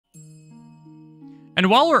And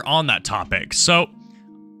while we're on that topic, so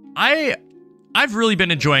I've really been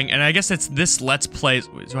enjoying, and I guess it's this Let's Play.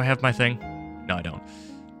 Do I have my thing? No, I don't.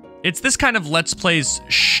 It's this kind of Let's Plays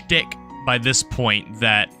shtick by this point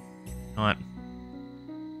that, you know what?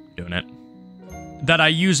 Doing it. That I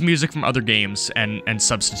use music from other games and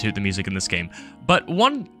substitute the music in this game. But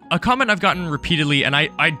a comment I've gotten repeatedly, and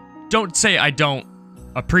I don't say I don't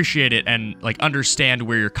appreciate it and like understand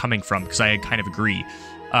where you're coming from, because I kind of agree.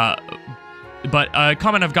 But a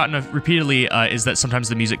comment I've gotten repeatedly is that sometimes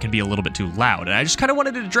the music can be a little bit too loud, and I just kind of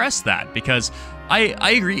wanted to address that because I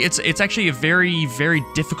agree it's actually a very, very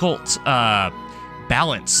difficult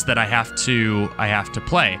balance that I have to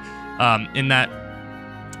play. In that,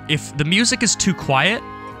 if the music is too quiet,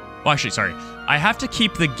 well, actually, sorry, I have to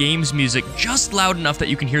keep the game's music just loud enough that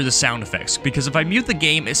you can hear the sound effects, because if I mute the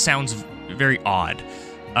game, it sounds very odd.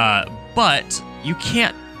 But you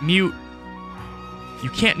can't mute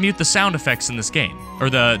the sound effects in this game, or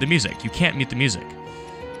the music. You can't mute the music,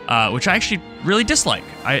 which I actually really dislike.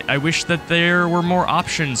 I wish that there were more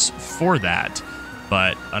options for that,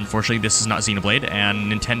 but unfortunately this is not Xenoblade,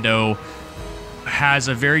 and Nintendo has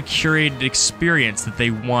a very curated experience that they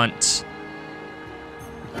want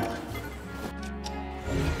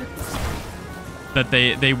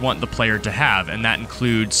they want the player to have, and that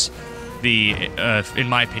includes the, in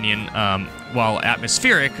my opinion, while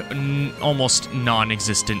atmospheric, almost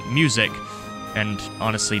non-existent music, and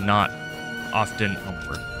honestly not often...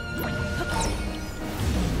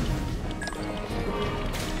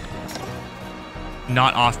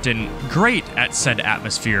 not often great at said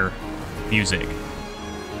atmosphere music.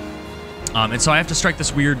 And so I have to strike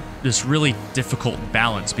this really difficult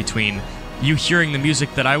balance between you hearing the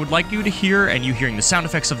music that I would like you to hear and you hearing the sound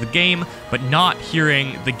effects of the game, but not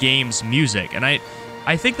hearing the game's music. And I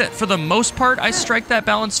think that for the most part, I strike that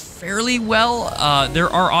balance fairly well. There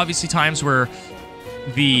are obviously times where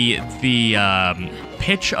the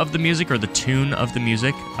pitch of the music or the tune of the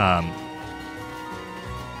music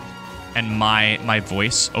and my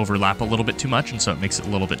voice overlap a little bit too much, and so it makes it a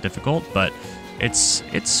little bit difficult, but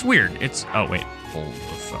it's weird. Oh wait, hold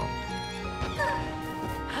the phone.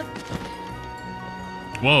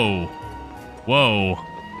 Whoa.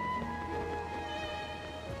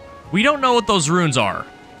 We don't know what those runes are.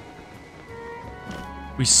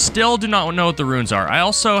 We still do not know what the runes are. I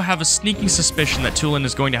also have a sneaking suspicion that Tulin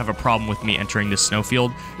is going to have a problem with me entering this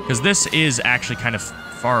snowfield, because this is actually kind of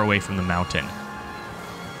far away from the mountain.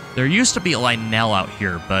 There used to be a Lynel out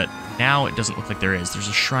here, but now it doesn't look like there is. There's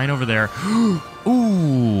a shrine over there.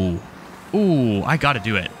 Ooh, I gotta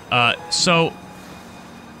do it. So...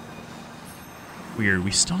 weird,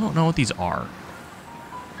 we still don't know what these are.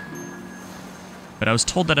 But I was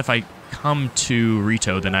told that if I come to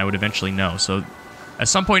Rito, then I would eventually know. So at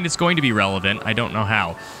some point it's going to be relevant. I don't know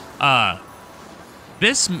how.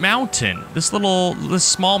 This mountain, this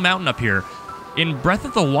small mountain up here, in Breath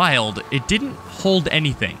of the Wild, it didn't hold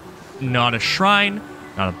anything. Not a shrine,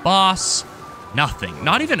 not a boss, nothing.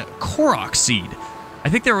 Not even a Korok seed. I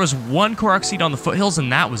think there was one Korok seed on the foothills,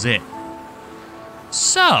 and that was it.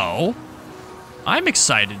 So, I'm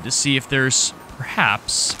excited to see if there's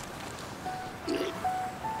perhaps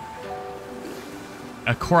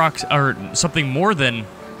a Korok or something more than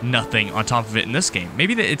nothing on top of it in this game.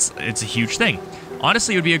 Maybe it's a huge thing.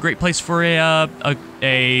 Honestly, it would be a great place for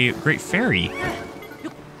a great fairy.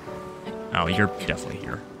 Oh, you're definitely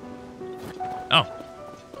here. Oh.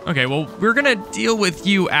 Okay, well, we're gonna deal with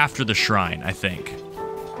you after the shrine, I think.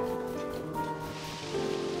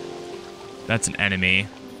 That's an enemy.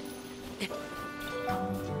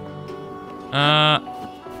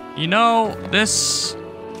 You know, this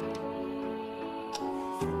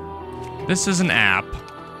is an app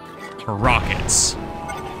for rockets.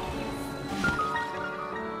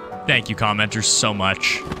 Thank you, commenters, so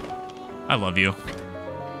much. I love you.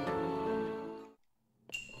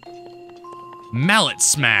 Mallet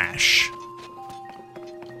Smash.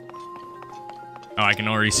 Oh, I can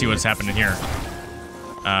already see what's happening here.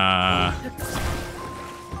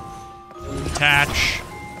 Attach.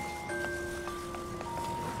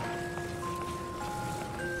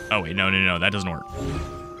 Oh, wait, no, that doesn't work.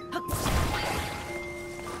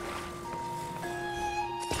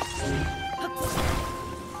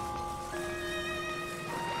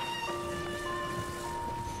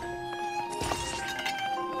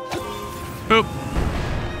 Boop.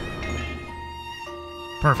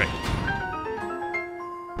 Perfect.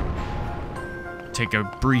 Take a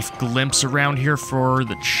brief glimpse around here for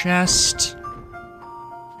the chest.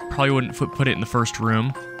 Probably wouldn't put it in the first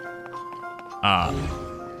room.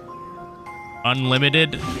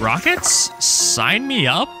 Unlimited rockets? Sign me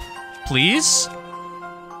up, please?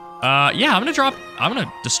 Yeah, I'm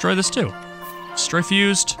gonna destroy this too. Destroy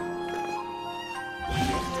fused.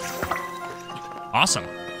 Awesome.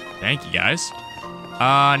 Thank you, guys.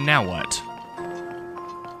 Now what?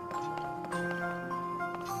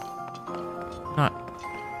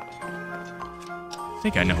 I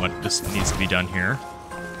think I know what this needs to be done here.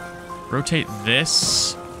 Rotate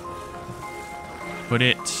this. Put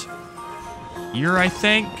it here, I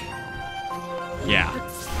think. Yeah.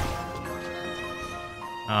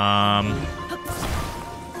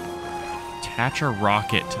 Attach a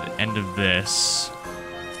rocket to the end of this.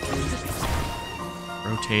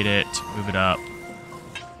 Rotate it, move it up.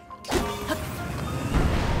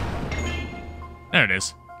 There it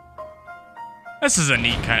is. This is a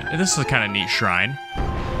kind of neat shrine.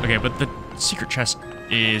 Okay, but the secret chest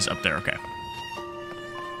is up there. Okay.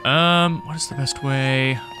 What is the best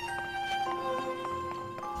way?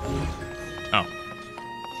 Oh.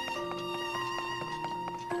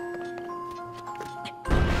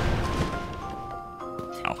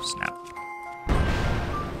 Oh, snap.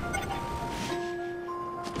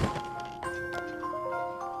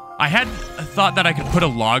 I had thought that I could put a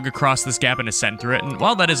log across this gap and ascend through it, and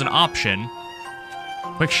while that is an option,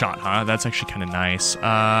 quick shot, huh? That's actually kind of nice.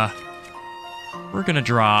 We're gonna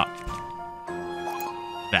drop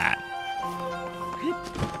that.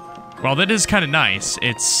 While that is kind of nice,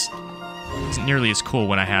 it isn't nearly as cool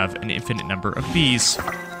when I have an infinite number of bees.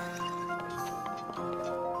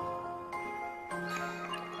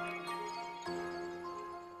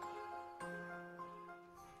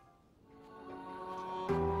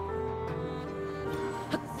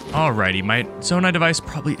 Alrighty, my Zonai device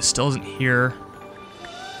probably still isn't here.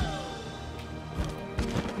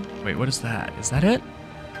 Wait, what is that? Is that it?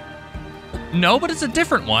 No, but it's a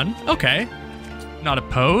different one. Okay. Not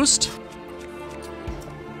opposed.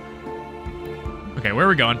 Okay, where are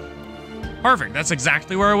we going? Perfect, that's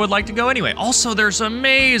exactly where I would like to go anyway. Also, there's a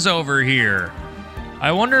maze over here.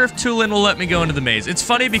 I wonder if Tulin will let me go into the maze. It's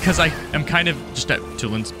funny because I am kind of just at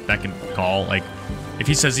Tulin's beck and call. Like, if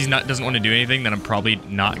he says doesn't want to do anything, then I'm probably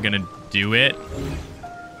not gonna do it.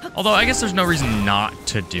 Although, I guess there's no reason not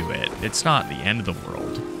to do it. It's not the end of the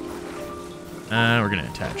world. We're gonna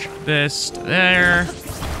attach this to there.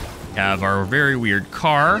 Have our very weird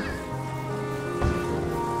car.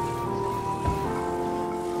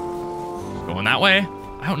 Going that way.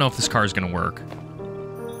 I don't know if this car is gonna work.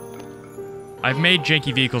 I've made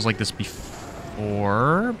janky vehicles like this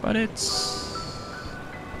before, but it's...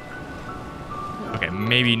 Okay,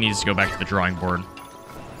 maybe it needs to go back to the drawing board.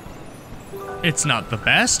 It's not the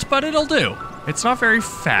best, but it'll do. It's not very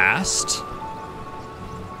fast.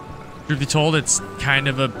 Truth be told, it's kind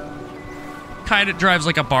of drives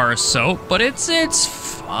like a bar of soap, but it's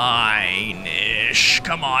fine-ish.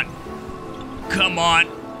 Come on. Come on.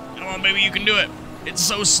 Come on, baby, you can do it. It's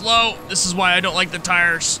so slow. This is why I don't like the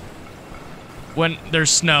tires when there's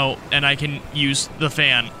snow and I can use the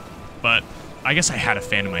fan. But I guess I had a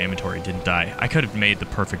fan in my inventory, didn't I? I could have made the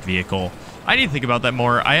perfect vehicle. I need to think about that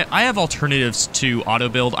more. I have alternatives to auto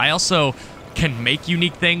build. I also can make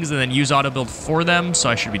unique things and then use auto build for them, so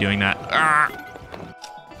I should be doing that.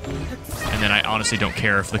 And then I honestly don't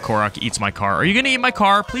care if the Korok eats my car. Are you gonna eat my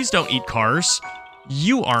car? Please don't eat cars.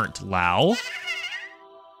 You aren't Lao.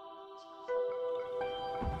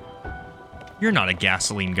 You're not a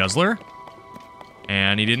gasoline guzzler.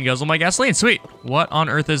 And he didn't guzzle my gasoline. Sweet. What on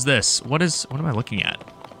earth is this? What am I looking at?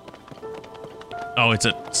 Oh,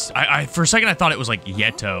 for a second I thought it was like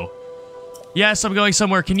Yeto. Yes, I'm going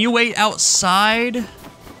somewhere. Can you wait outside?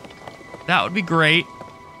 That would be great.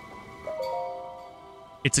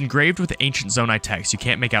 It's engraved with ancient Zonai text. You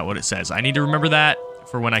can't make out what it says. I need to remember that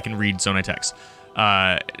for when I can read Zonai text.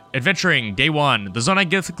 Adventuring, day 1. The Zonai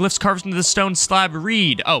glyphs carved into the stone slab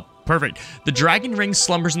read. Oh, perfect. The dragon ring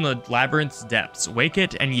slumbers in the labyrinth's depths. Wake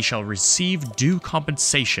it, and ye shall receive due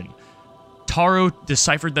compensation. Taro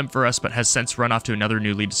deciphered them for us, but has since run off to another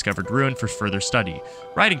newly discovered ruin for further study.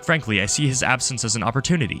 Writing frankly, I see his absence as an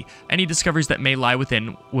opportunity. Any discoveries that may lie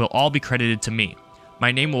within will all be credited to me.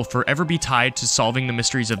 My name will forever be tied to solving the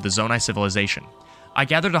mysteries of the Zonai civilization. I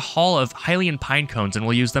gathered a haul of Hylian pine cones and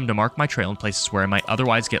will use them to mark my trail in places where I might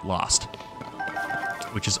otherwise get lost.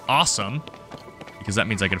 Which is awesome, because that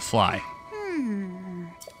means I can fly.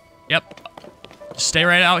 Yep. Just stay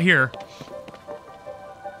right out here.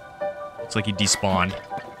 Looks like he despawned.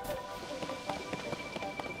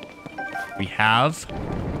 We have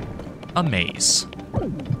a maze.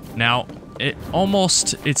 Now,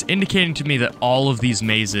 it's indicating to me that all of these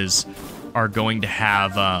mazes are going to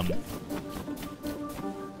have,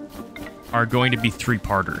 are going to be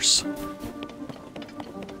 3-parters.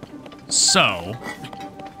 So,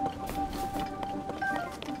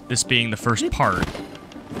 this being the first part,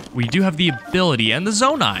 we do have the ability and the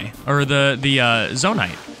zonite, or the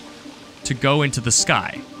zonite, to go into the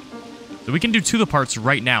sky. So we can do 2 of the parts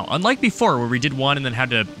right now. Unlike before, where we did 1 and then had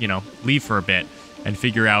to, you know, leave for a bit and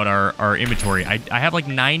figure out our inventory. I have like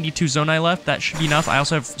 92 zonite left. That should be enough. I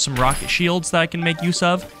also have some rocket shields that I can make use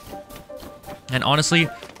of. And honestly,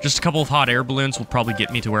 just a couple of hot air balloons will probably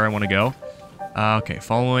get me to where I want to go. Okay,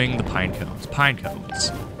 following the pine cones. Pine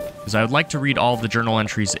cones. Because I would like to read all of the journal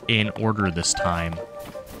entries in order this time.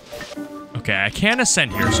 Okay, I can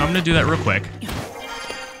ascend here, so I'm going to do that real quick.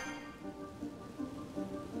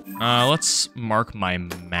 Let's mark my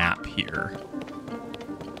map here.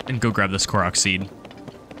 And go grab this Korok seed.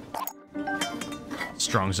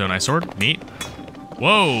 Strong zonite sword. Neat.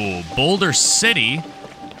 Whoa, Boulder City.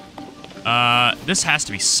 This has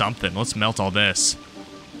to be something. Let's melt all this.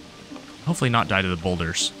 Hopefully not die to the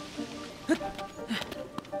boulders.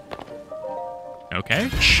 Okay,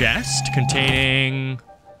 chest containing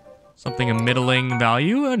something of middling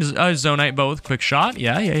value. A zonite bow with quick shot.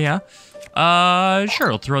 Yeah.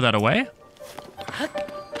 Sure, I'll throw that away.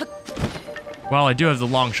 Well, I do have the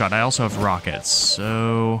long shot. I also have rockets,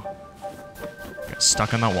 so... Got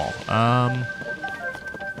stuck on that wall.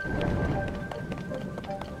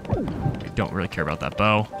 I don't really care about that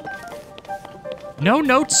bow. No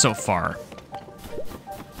notes so far.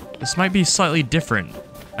 This might be slightly different.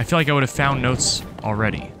 I feel like I would have found notes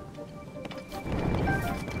already.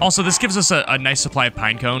 Also, this gives us a nice supply of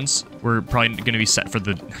pine cones. We're probably going to be set for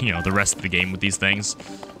the, you know, the rest of the game with these things.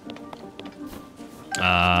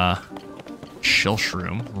 Chill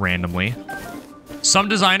Shroom, randomly. Some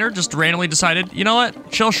designer just randomly decided, you know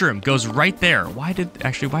what? Chill Shroom goes right there. Why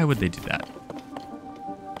would they do that?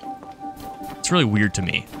 It's really weird to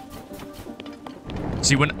me.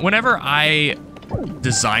 See, whenever I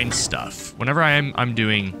design stuff, whenever I'm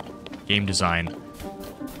doing game design,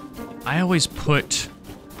 I always put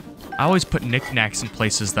knickknacks in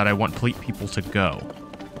places that I want people to go.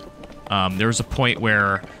 There was a point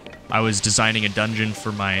where I was designing a dungeon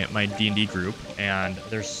for my D&D group, and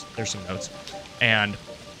there's some notes. And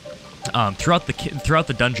throughout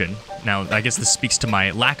the dungeon, now I guess this speaks to my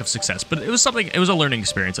lack of success, but it was a learning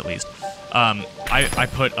experience at least. I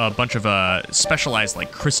put a bunch of specialized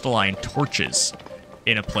like crystalline torches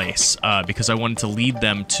in a place because I wanted to lead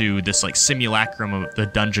them to this like simulacrum of the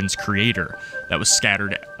dungeon's creator that was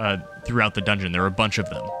scattered throughout the dungeon. There were a bunch of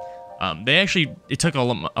them. It took a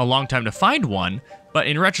long time to find one, but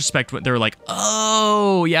in retrospect, they were like,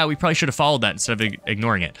 oh, yeah, we probably should have followed that instead of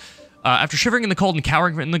ignoring it. After shivering in the cold and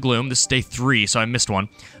cowering in the gloom, this is day 3, so I missed one,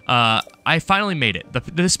 I finally made it.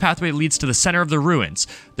 This pathway leads to the center of the ruins.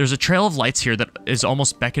 There's a trail of lights here that is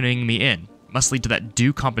almost beckoning me in. Must lead to that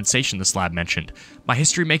due compensation the slab mentioned. My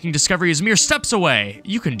history-making discovery is mere steps away.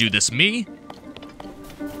 You can do this, me.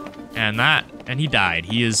 And he died.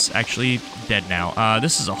 He is actually dead now.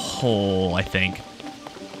 This is a hole, I think.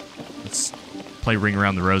 Let's play Ring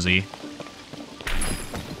Around the Rosie.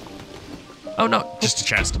 Oh, no, just a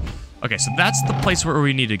chest. Okay, so that's the place where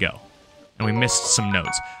we need to go. And we missed some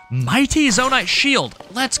notes. Mighty Zonite Shield.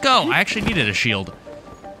 Let's go. I actually needed a shield.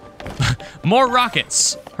 More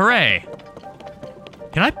rockets. Hooray.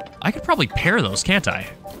 I could probably pair those, can't I?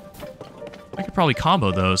 I could probably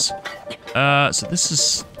combo those. So this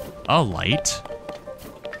is a light.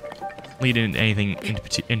 Lead in anything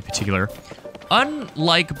in particular.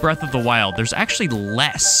 Unlike Breath of the Wild, there's actually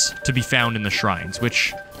less to be found in the shrines,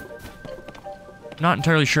 which... Not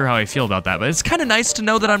entirely sure how I feel about that, but it's kind of nice to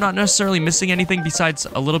know that I'm not necessarily missing anything besides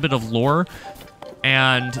a little bit of lore.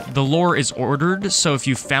 And the lore is ordered, so if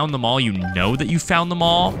you found them all, you know that you found them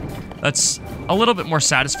all. That's a little bit more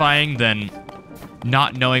satisfying than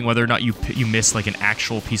not knowing whether or not you miss like an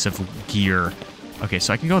actual piece of gear. Okay,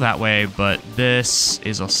 so I can go that way, but this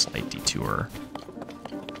is a slight detour.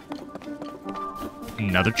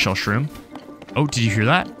 Another chill shroom. Oh, did you hear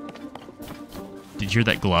that? Did you hear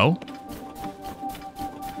that glow?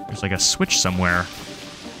 There's like a switch somewhere.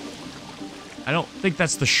 I don't think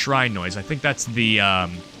that's the shrine noise. I think that's the,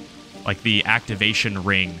 like the activation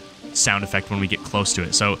ring sound effect when we get close to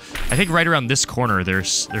it. So I think right around this corner,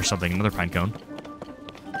 there's something, another pine cone.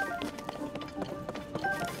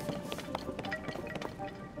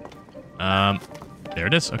 There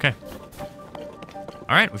it is, okay.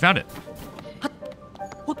 All right, we found it.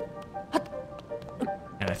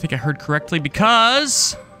 And I think I heard correctly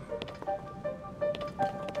because...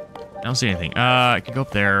 I don't see anything. I can go up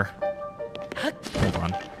there. Hold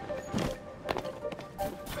on.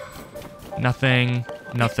 Nothing.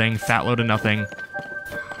 Nothing. Fat load of nothing.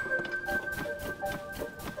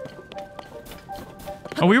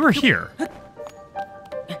 Oh, we were here.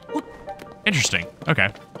 Interesting. Okay.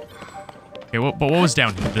 Okay, but what was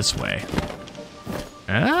down this way?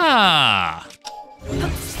 Ah!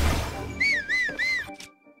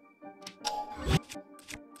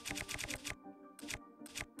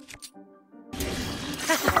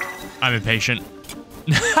 I'm impatient.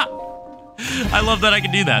 I love that I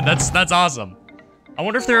can do that. That's awesome. I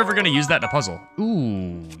wonder if they're ever gonna use that in a puzzle.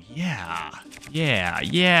 Ooh, yeah. Yeah.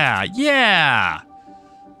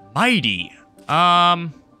 Mighty. We'll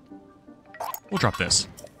drop this.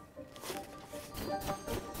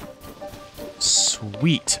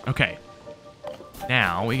 Sweet. Okay.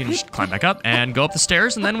 Now we can just climb back up and go up the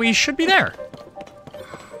stairs, and then we should be there.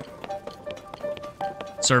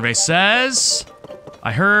 Survey says...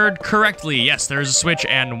 I heard correctly. Yes, there is a switch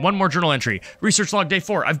and one more journal entry. Research log day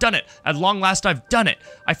 4. I've done it. At long last, I've done it.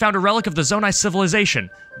 I found a relic of the Zonai civilization,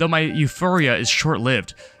 though my euphoria is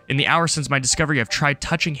short-lived. In the hour since my discovery, I've tried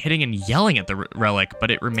touching, hitting, and yelling at the relic, but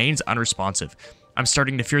it remains unresponsive. I'm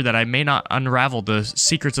starting to fear that I may not unravel the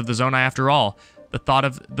secrets of the Zonai after all. The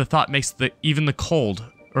thought makes the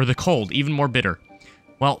cold even more bitter.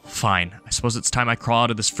 Well, fine. I suppose it's time I crawl out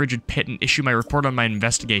of this frigid pit and issue my report on my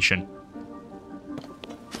investigation.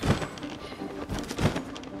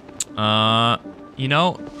 You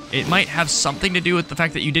know, it might have something to do with the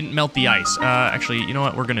fact that you didn't melt the ice. Actually, you know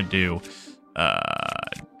what we're gonna do?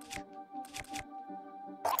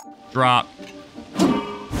 Drop.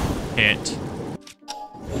 Hit.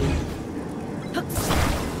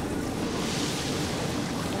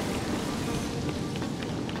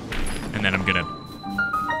 And then I'm gonna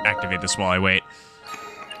activate this while I wait.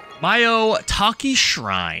 Mayo Taki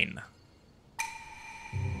Shrine.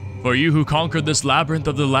 For you who conquered this labyrinth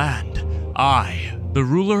of the land, I, the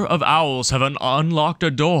ruler of owls, have unlocked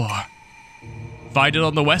a door. Find it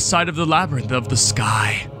on the west side of the labyrinth of the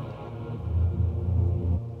sky.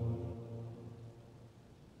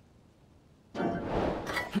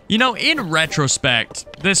 You know, in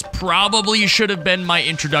retrospect, this probably should have been my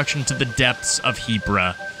introduction to the depths of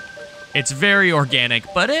Hebra. It's very organic,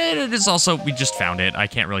 but it is also, we just found it. I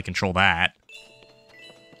can't really control that.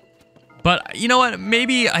 But you know what?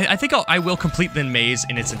 Maybe I think I will complete the maze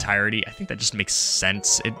in its entirety. I think that just makes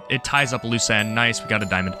sense. It ties up a loose end. Nice, we got a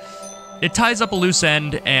diamond. It ties up a loose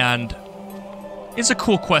end, and it's a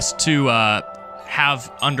cool quest to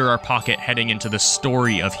have under our pocket heading into the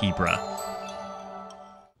story of Hebra.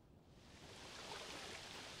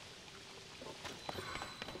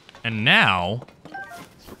 And now,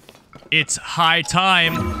 it's high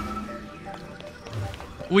time.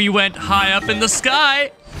 We went high up in the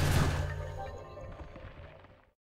sky.